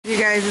You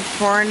guys, it's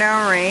pouring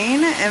down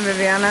rain and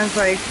Viviana's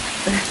like,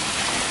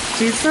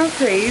 she's so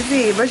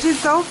crazy, but she's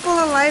so full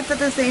of life at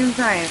the same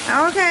time.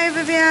 Okay,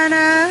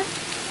 Viviana.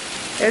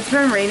 It's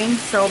been raining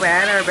so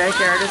bad, our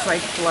backyard is like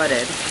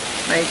flooded.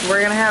 Like,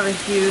 we're gonna have a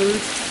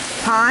huge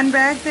pond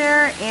back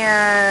there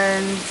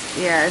and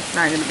yeah, it's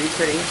not gonna be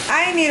pretty.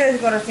 I needed to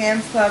go to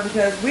Sam's Club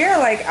because we are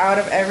like out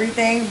of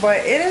everything,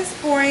 but it is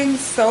pouring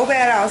so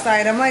bad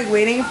outside. I'm like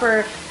waiting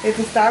for it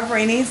to stop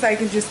raining so I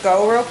can just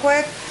go real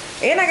quick.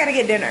 And I gotta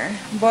get dinner.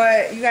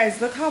 But you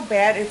guys, look how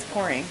bad it's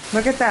pouring.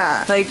 Look at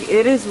that. Like,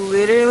 it is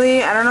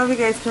literally, I don't know if you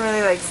guys can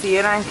really like see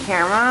it on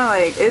camera.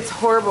 Like, it's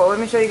horrible. Let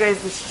me show you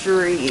guys the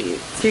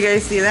streets. Can you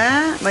guys see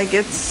that? Like,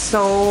 it's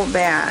so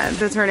bad.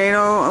 The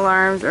tornado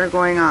alarms are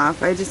going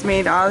off. I just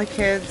made all the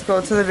kids go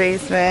to the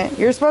basement.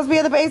 You're supposed to be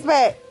in the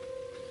basement.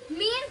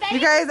 Me and Benny. You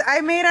guys,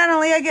 I made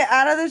Analia get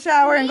out of the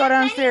shower and go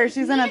downstairs.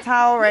 She's in a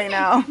towel right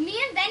now. Me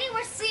and Benny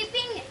were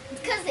sleeping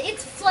because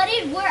it's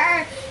flooded where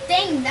our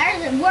thing,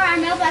 where our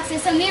mailbox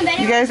is. So me and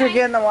Benny. You guys are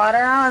getting the water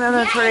out and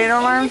then the tornado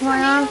alarm's going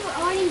off? The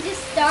tornado warning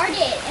just started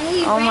and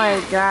we Oh ran.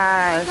 my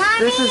gosh. Mommy,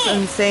 this is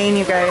insane,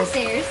 you guys.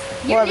 Downstairs.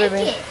 You're What, naked.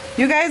 baby?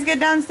 You guys get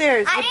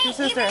downstairs I with your didn't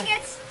sister. even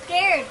get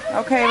scared.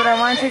 Okay, but I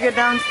want you to get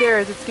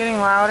downstairs. It's getting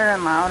louder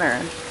and louder.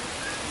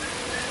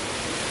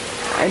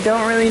 I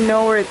don't really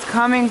know where it's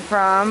coming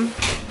from.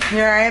 You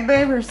alright,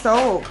 babe? You're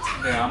soaked.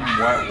 Yeah,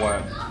 I'm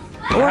wet.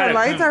 Oh, our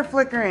lights are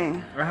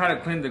flickering. I had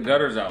to clean the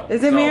gutters out.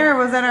 Is it me or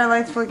was that our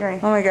lights flickering?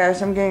 Oh my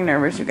gosh, I'm getting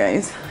nervous, you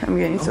guys. I'm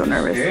getting so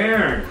nervous.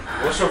 Scared.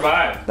 We'll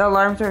survive. The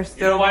alarms are You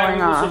still know why going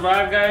we will off.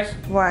 survive, guys?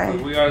 Why?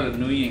 Because we are the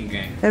Nguyen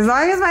gang. As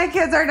long as my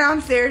kids are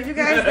downstairs, you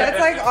guys, that's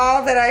like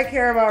all that I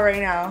care about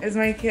right now is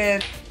my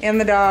kids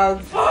and the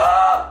dogs.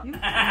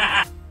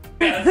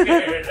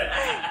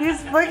 He's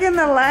flicking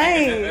the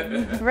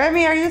light.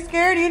 Remy, are you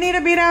scared? You need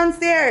to be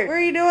downstairs. What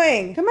are you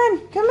doing? Come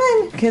on, come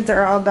on. Kids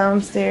are all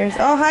downstairs.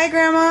 Oh, hi,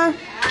 Grandma.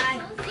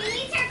 We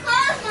need your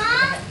clothes,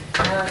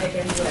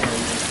 Mom.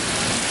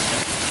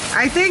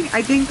 I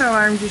think the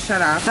alarm just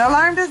shut off. The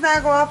alarm does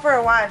not go off for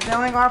a watch. They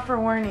only go off for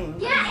warning.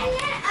 Yeah,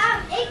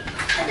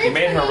 and then You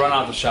made her run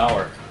out the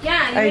shower.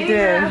 Yeah, I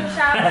did.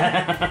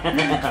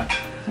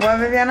 What,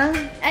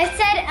 Viviana? I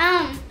said,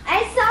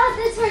 I saw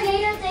the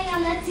tornado thing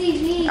on the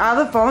TV. All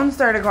the phones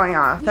started going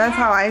off. That's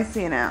how I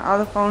seen it. All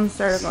the phones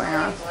started going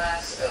off.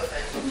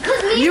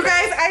 You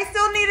guys, I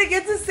still need to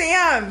get to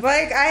Sam.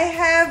 Like, I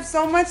have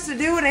so much to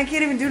do and I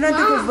can't even do nothing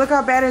because look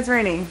how bad it's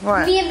raining.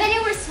 What? Me and Benny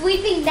were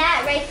sweeping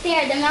that right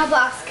there, the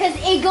mailbox, because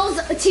it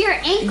goes to your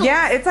ankle.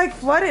 Yeah, it's like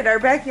flooded. Our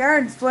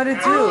backyard's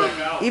flooded too.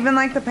 Even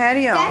like the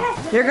patio.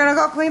 You're gonna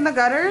go clean the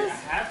gutters?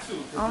 I have to.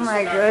 Oh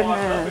my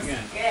goodness.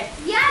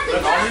 Yeah, the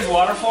Look, all these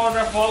waterfalls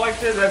that fall like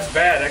this, that's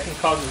bad. That can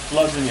cause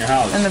floods in your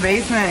house. In the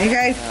basement. You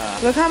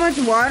guys, look how much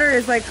water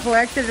is like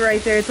collected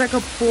right there. It's like a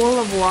pool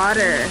of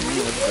water.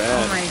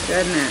 Oh my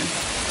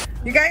goodness.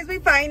 You guys, we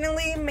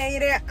finally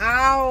made it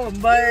out,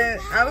 but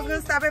I was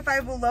gonna stop at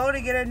Five Below to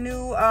get a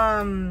new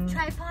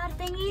tripod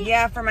thingy?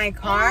 yeah, for my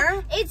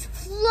car. It's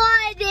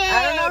flooded.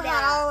 I don't know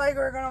how like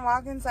we're gonna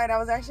walk inside. I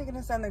was actually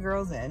gonna send the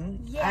girls in.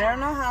 Yeah. I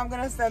don't know how I'm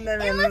gonna send them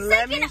in. It looks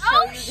Let like me an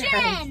show ocean.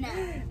 you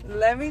guys.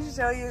 Let me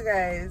show you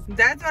guys.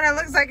 That's what it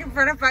looks like in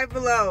front of Five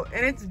Below,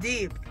 and it's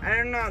deep. I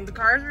don't know. The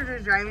cars were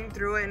just driving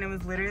through it, and it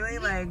was literally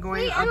like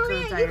going up to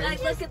the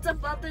tires. Look, it's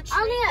above the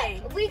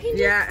tree. We can just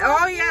Yeah.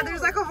 walk Oh yeah. through.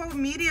 There's like a whole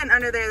median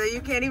under there that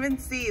you can't even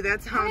see.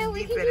 That's how Yeah,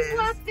 we deep can it just is.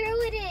 walk through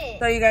with it.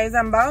 So you guys,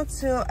 I'm about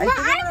to. I think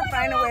I'm I gonna wanna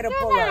find a walk way to through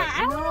pull that.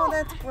 I up. No, wanna-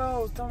 that's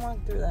gross. Don't walk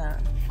through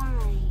that.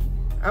 Fine.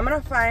 I'm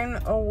gonna find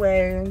a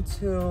way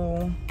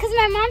to. Because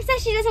my mom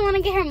says she doesn't want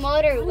to get her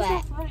motor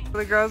wet.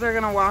 The girls are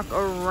gonna walk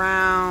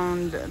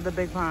around the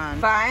big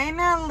pond.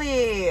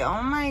 Finally!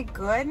 Oh my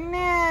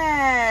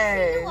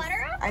goodness!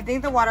 water up? I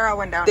think the water all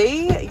went down.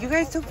 You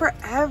guys took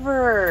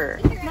forever.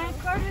 My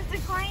card is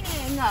declining.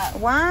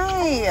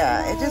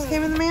 Why? It just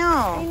came in the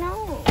I mail.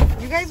 know.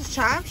 You guys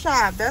shop.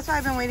 That's why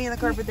I've been waiting in the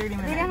car for 30 They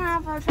didn't minutes.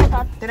 have a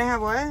tripod. Did I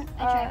have what? A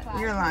tripod.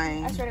 You're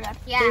lying. I swear to God.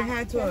 They Yeah.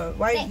 had to.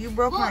 Why? You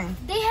broke mine.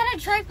 They had a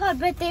tripod,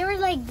 but they were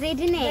like, they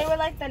didn't. They were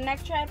like the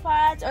neck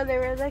tripods, or they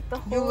were like the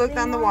whole. You looked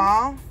on the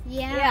wall?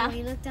 Yeah,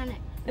 we looked on it.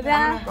 I'm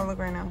gonna go look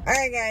right now.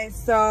 Alright guys,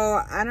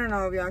 so I don't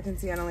know if y'all can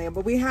see Analia,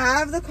 but we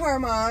have the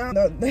Karma.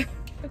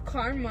 The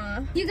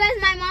karma. You guys,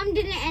 my mom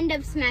didn't end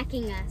up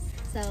smacking us,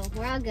 so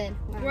we're all good.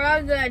 We're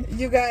all good.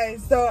 You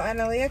guys, so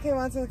Analia came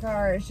out to the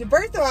car.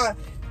 First of all,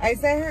 I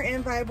sent her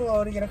in Five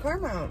Below to get a car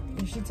mount.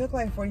 She took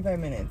like 45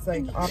 minutes,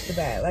 like off the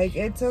bat. Like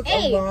it took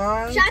a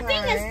long shopping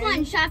time. is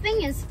fun.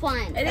 Shopping is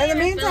fun. In the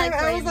meantime,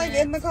 I was like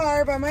in the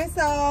car by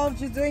myself,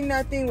 just doing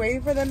nothing,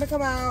 waiting for them to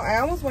come out. I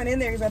almost went in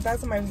there because I thought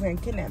somebody was gonna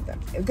kidnap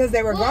them because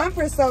they were gone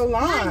for so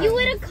long.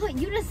 Yeah,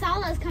 you'd have saw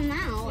us come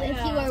out if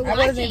you were I wasn't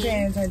watching.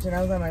 paying attention.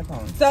 I was on my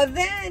phone. So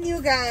then,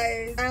 you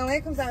guys,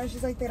 Analia comes out and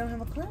she's like, they don't have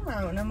a car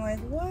mount. And I'm like,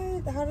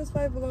 what? How does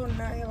Five Below not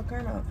have a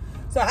car mount?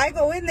 So I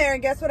go in there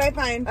and guess what I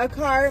find? A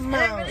car mount.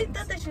 I really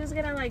thought that she was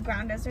gonna like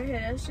ground us or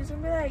hit us. She was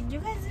gonna be like, you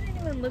guys didn't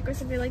even look or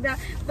something like that.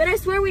 But I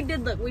swear we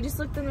did look. We just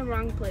looked in the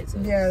wrong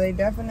places. Yeah, they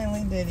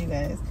definitely did, you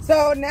guys.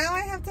 So now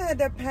I have to head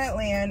to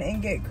Petland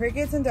and get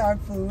crickets and dog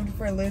food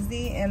for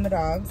Lizzie and the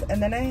dogs.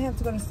 And then I have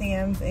to go to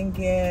Sam's and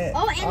get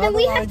Oh, and all then the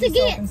we have laundry to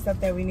soap get- and stuff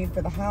that we need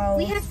for the house.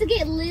 We have to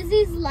get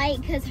Lizzie's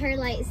light because her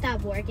light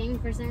stopped working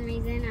for some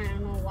reason. I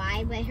don't know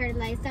why, but her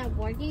light stopped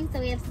working, so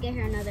we have to get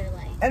her another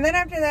light. And then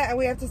after that,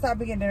 we have to stop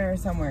and get dinner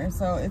somewhere.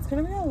 So it's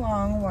gonna be a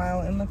long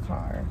while in the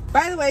car.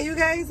 By the way, you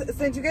guys,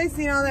 since you guys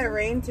seen all that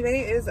rain,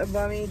 today is a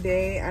bummy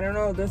day. I don't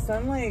know, the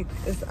sun like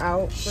is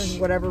out for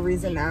whatever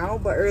reason now,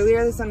 but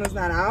earlier the sun was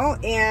not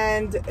out,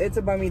 and it's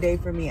a bummy day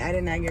for me. I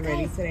did not get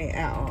ready today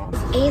at all.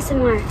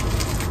 ASMR.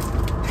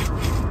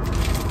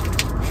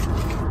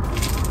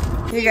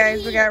 You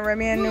guys, we got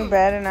Remy a new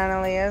bed, and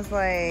Analia's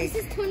like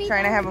This is 20,000.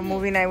 trying to have a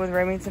movie night with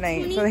Remy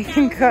tonight so they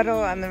can cuddle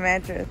on the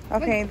mattress.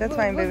 Okay, that's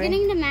fine, We're baby.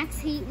 getting the max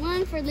heat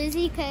one for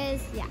Lizzie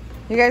because, yeah.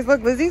 You guys,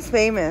 look, Lizzie's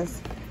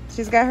famous.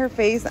 She's got her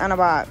face on a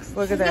box.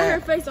 Look She's at got her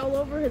that. face all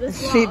over this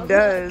wall. She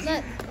does.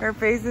 Look. Her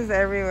face is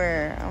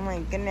everywhere. Oh my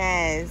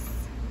goodness.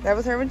 That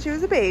was her when she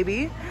was a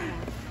baby.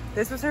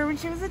 This was her when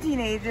she was a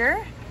teenager.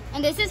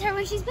 And this is her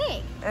when she's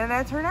big. And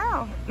that's her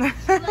now.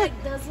 She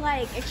like does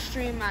like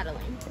extreme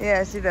modeling.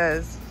 Yeah, she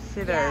does. She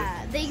does.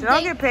 Yeah, She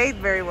don't get paid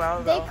very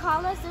well, They though.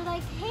 call us, they're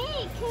like,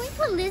 hey, can we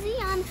put Lizzie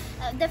on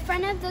the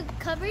front of the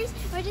covers?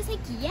 We're just like,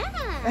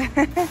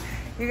 yeah.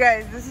 You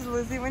guys, this is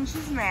Lizzie when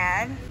she's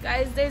mad.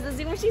 Guys, there's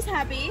Lizzie when she's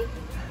happy.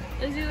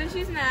 Lizzie when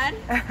she's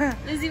mad.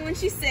 Lizzie when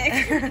she's sick.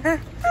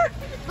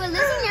 But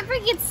Lizzie never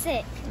gets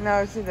sick.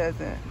 No, she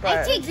doesn't. I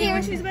But... take Lizzie care when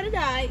of she's gonna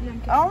die. No, I'm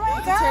kidding. Oh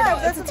my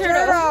god, that's It's a a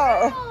turtle.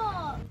 turtle.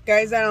 Oh.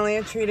 Guys,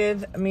 Analia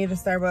treated me to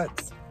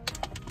Starbucks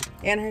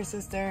and her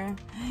sister.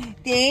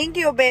 Thank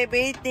you,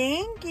 baby.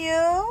 Thank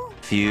you.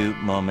 Few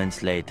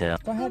moments later.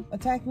 Go ahead,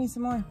 attack me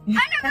some more. You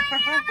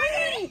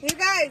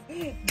guys,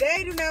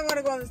 they do not want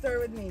to go in the store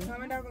with me.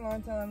 Comment down below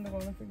and tell them to go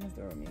in the freaking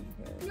store with me.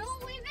 because- No,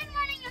 we've been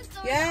running a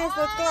store. Yes,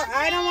 let's go.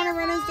 I don't want to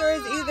run in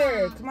stores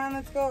either. Come on,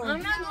 let's go.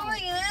 I'm not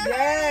going in.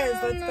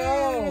 Yes, let's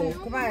go.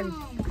 Come on.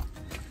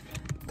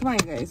 Come on,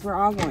 you guys. We're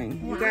all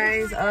going. You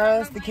guys,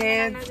 us, the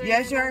kids.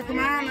 Yes, you are. Come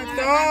on, let's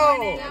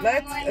go.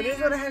 This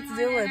is what I have to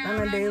deal with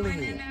on a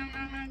daily.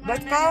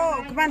 Let's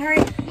go. Come on, hurry.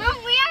 Mom,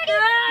 we already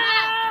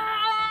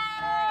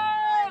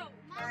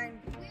Fine.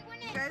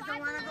 You guys don't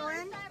want to go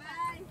in?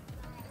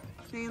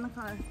 Stay in the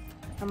car.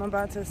 I'm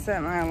about to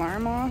set my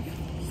alarm off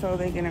so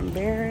they get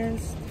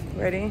embarrassed.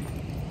 Ready?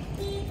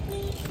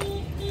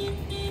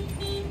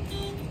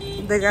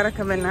 They gotta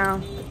come in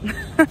now.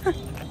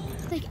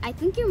 like, I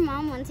think your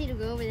mom wants you to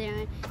go over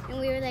there. And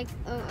we were like,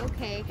 oh,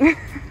 okay.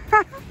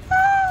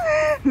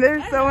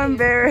 They're so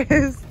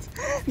embarrassed.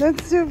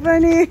 That's too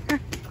funny.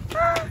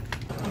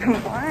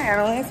 Why? I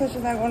don't think so.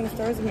 She's not going to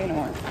stores with me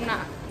anymore. I'm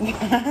not.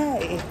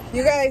 Why?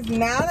 You guys,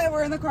 now that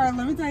we're in the car,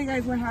 let me tell you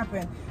guys what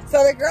happened.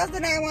 So the girls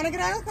did not want to get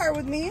out of the car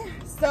with me.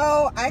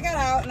 So I got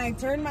out and I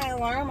turned my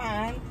alarm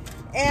on.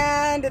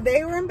 And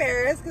they were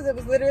embarrassed because it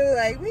was literally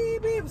like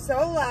beep beep so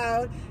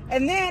loud.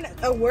 And then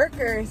a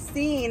worker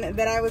seen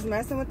that I was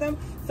messing with them,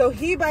 so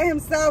he by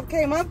himself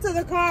came up to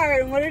the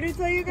car and what did he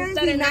tell you guys?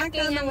 Started He knocked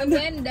knocking on on the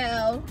the window.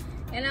 window.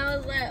 And I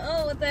was like,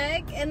 oh, what the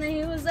heck? And then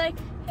he was like,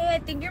 hey, I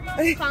think your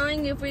mom's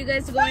calling you for you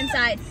guys to go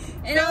inside.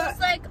 And I was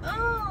like,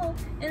 oh.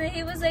 And then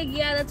he was like,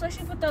 yeah, that's why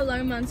she put the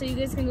alarm on so you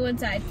guys can go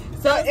inside.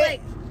 So I was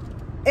like,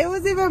 it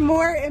was even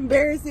more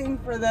embarrassing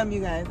for them,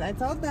 you guys. I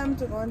told them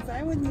to go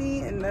inside with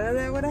me and none of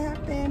that would have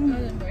happened. that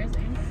was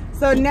embarrassing.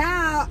 So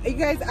now, you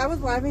guys, I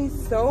was laughing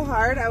so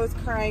hard, I was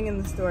crying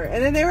in the store.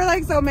 And then they were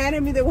like so mad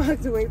at me, they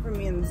walked away from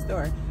me in the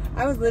store.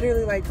 I was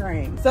literally like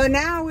crying. So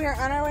now we are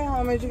on our way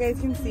home, as you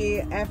guys can see,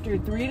 after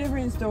 3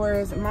 different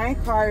stores. My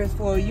car is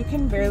full. You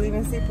can barely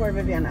even see poor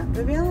Viviana.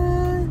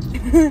 Viviana!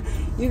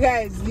 You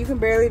guys, you can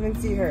barely even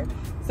see her.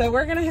 So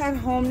we're gonna head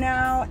home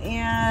now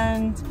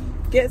and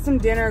get some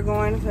dinner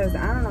going because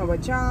I don't know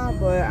about y'all,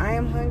 but I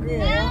am hungry.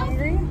 Are you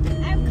hungry?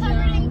 I'm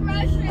covered in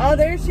groceries. Oh,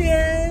 there she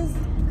is.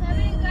 Covered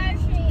in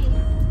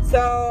groceries.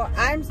 So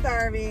I'm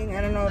starving.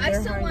 I don't know if I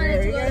they're still hungry. Are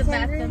wanted to you go guys to Bath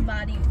hungry? and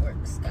Body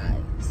Works, guys.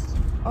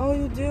 Oh,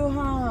 you do,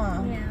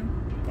 huh? Yeah.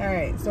 All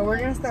right, so we're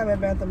gonna stop at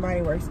Bath and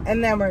Body Works,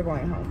 and then we're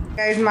going home.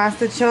 Guys,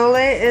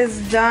 mastachole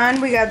is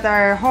done. We got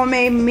our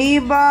homemade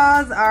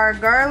meatballs, our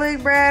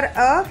garlic bread.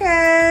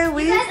 Okay,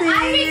 we Because see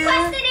I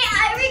requested it.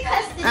 I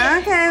requested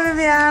it. Okay,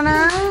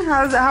 Viviana.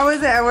 How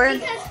is it, Edward?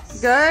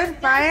 Because- Good?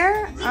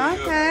 Fire?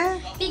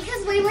 Okay.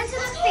 Because we went to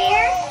the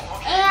fair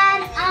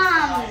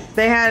and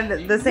They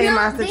had the same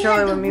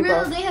mastachole with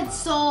meatballs. They had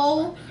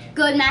so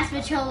good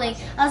mastachole.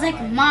 I was like,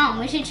 Mom,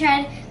 we should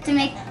try to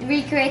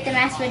recreate the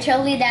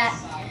mastachole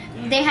that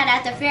they had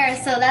at the fair.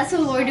 So that's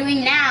what we're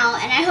doing now.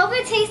 And I hope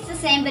it tastes the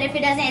same, but if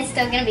it doesn't, it's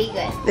still gonna be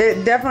good.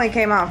 It definitely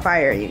came out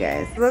fire, you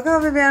guys. Look how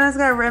Viviana's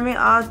got Remy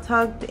all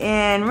tucked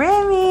in.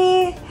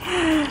 Remy!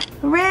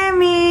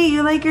 Remy,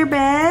 you like your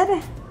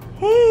bed?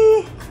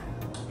 Hey!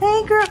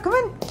 Hey, girl, come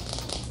on.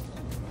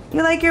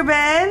 You like your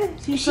bed?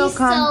 She's so She's so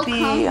comfy.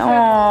 comfortable.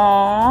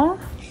 Aww.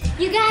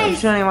 You She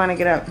guys, don't even want to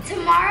get up.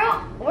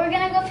 tomorrow we're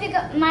gonna go pick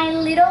up my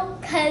little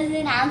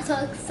cousin. I'm so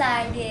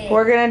excited.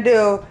 We're gonna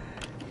do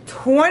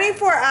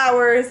 24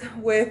 hours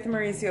with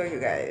Mauricio, you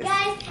guys.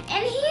 Guys,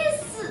 and he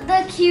is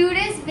the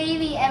cutest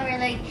baby ever.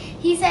 Like,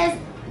 he says,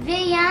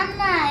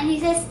 Vianna, and he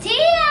says,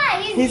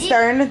 Tia. He's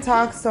starting to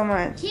talk so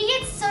much. He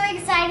gets so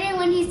excited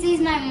when he sees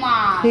my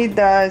mom. He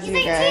does, He's you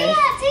like, guys. Tia.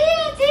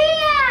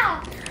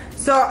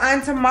 So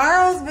on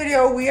tomorrow's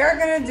video, we are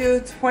gonna do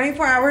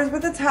 24 hours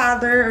with a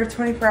toddler or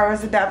 24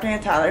 hours adopting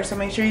a toddler. So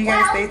make sure you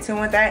guys stay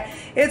tuned with that.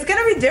 It's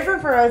gonna be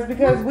different for us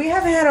because we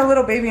haven't had a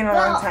little baby in a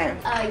long time.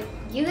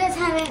 You guys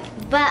haven't,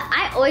 but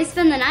I always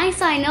spend the night,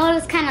 so I know what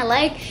it's kind of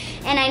like,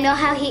 and I know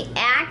how he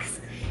acts.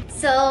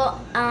 So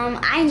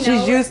I know.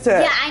 She's used to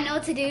it. Yeah, I know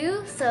what to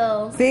do.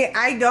 So. See,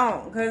 I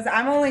don't, because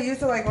I'm only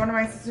used to like going to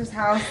my sister's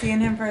house, seeing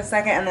him for a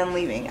second, and then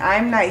leaving.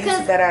 I'm not used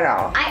to that at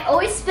all. I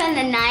always spend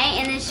the night,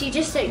 and then she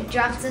just like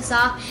drops us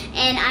off,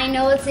 and I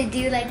know what to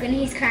do. Like when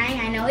he's crying,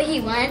 I know what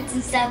he wants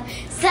and stuff.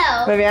 So.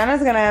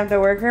 Viviana's gonna have to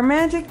work her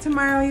magic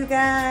tomorrow, you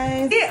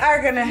guys. We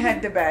are gonna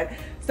head to bed.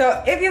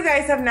 So if you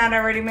guys have not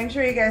already, make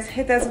sure you guys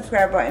hit that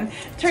subscribe button,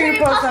 turn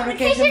your post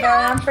notification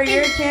bell on for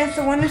your chance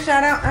to win a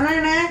shout out on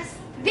our next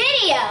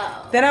video.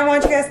 Then I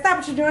want you guys to stop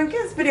what you're doing,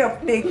 give this video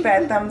a big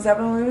fat thumbs up,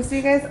 and we will see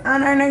you guys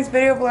on our next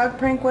video, vlog,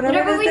 prank, whatever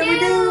it is that we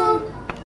do.